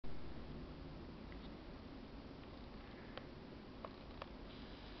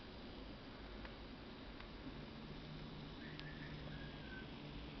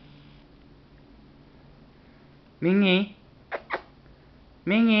Mingy?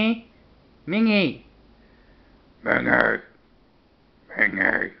 Mingy? Mingy? Mingy? Mingy?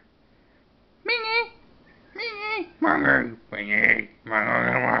 Mingy? Mingy? Mingy? Mingy?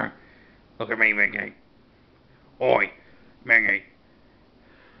 Mingy? Look at me, Mingy. Oi, Mingy.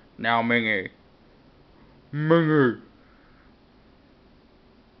 Now, Mingy. Mingy.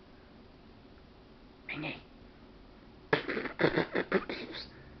 Mingy.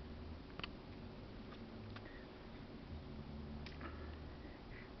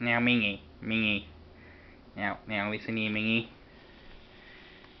 Now, Mingy. Mingy. Now, listen here, Mingy.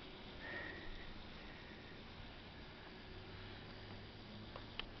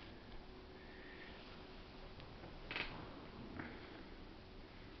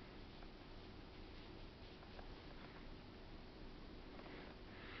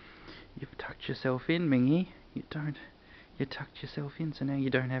 You've tucked yourself in, Mingy. You tucked yourself in, so now you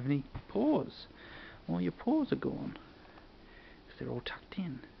don't have any paws. All your paws are gone. 'Cause they're all tucked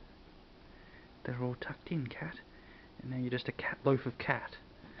in. They're all tucked in, cat. And now you're just a loaf of cat.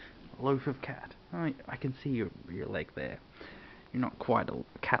 A loaf of cat. Oh, I can see your leg there. You're not quite a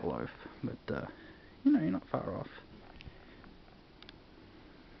cat loaf, but you know, you're not far off.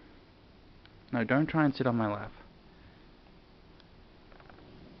 No, don't try and sit on my lap.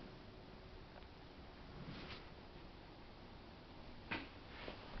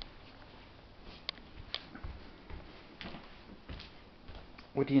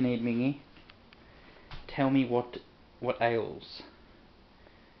 What do you need, Mingy? Tell me what ails.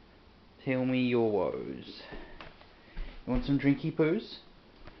 Tell me your woes. You want some drinky poos?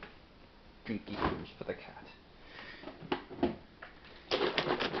 Drinky poos for the cat.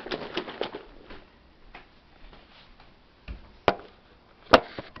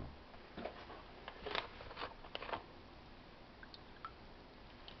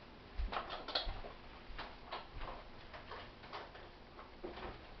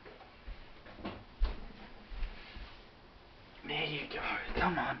 There you go.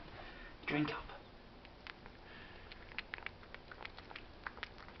 Come on. Drink up.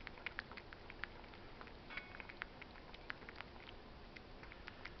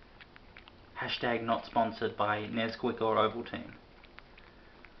 Hashtag not sponsored by Nesquik or Ovaltine.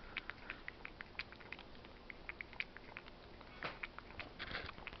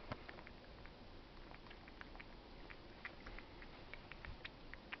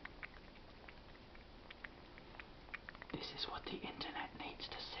 This is what the internet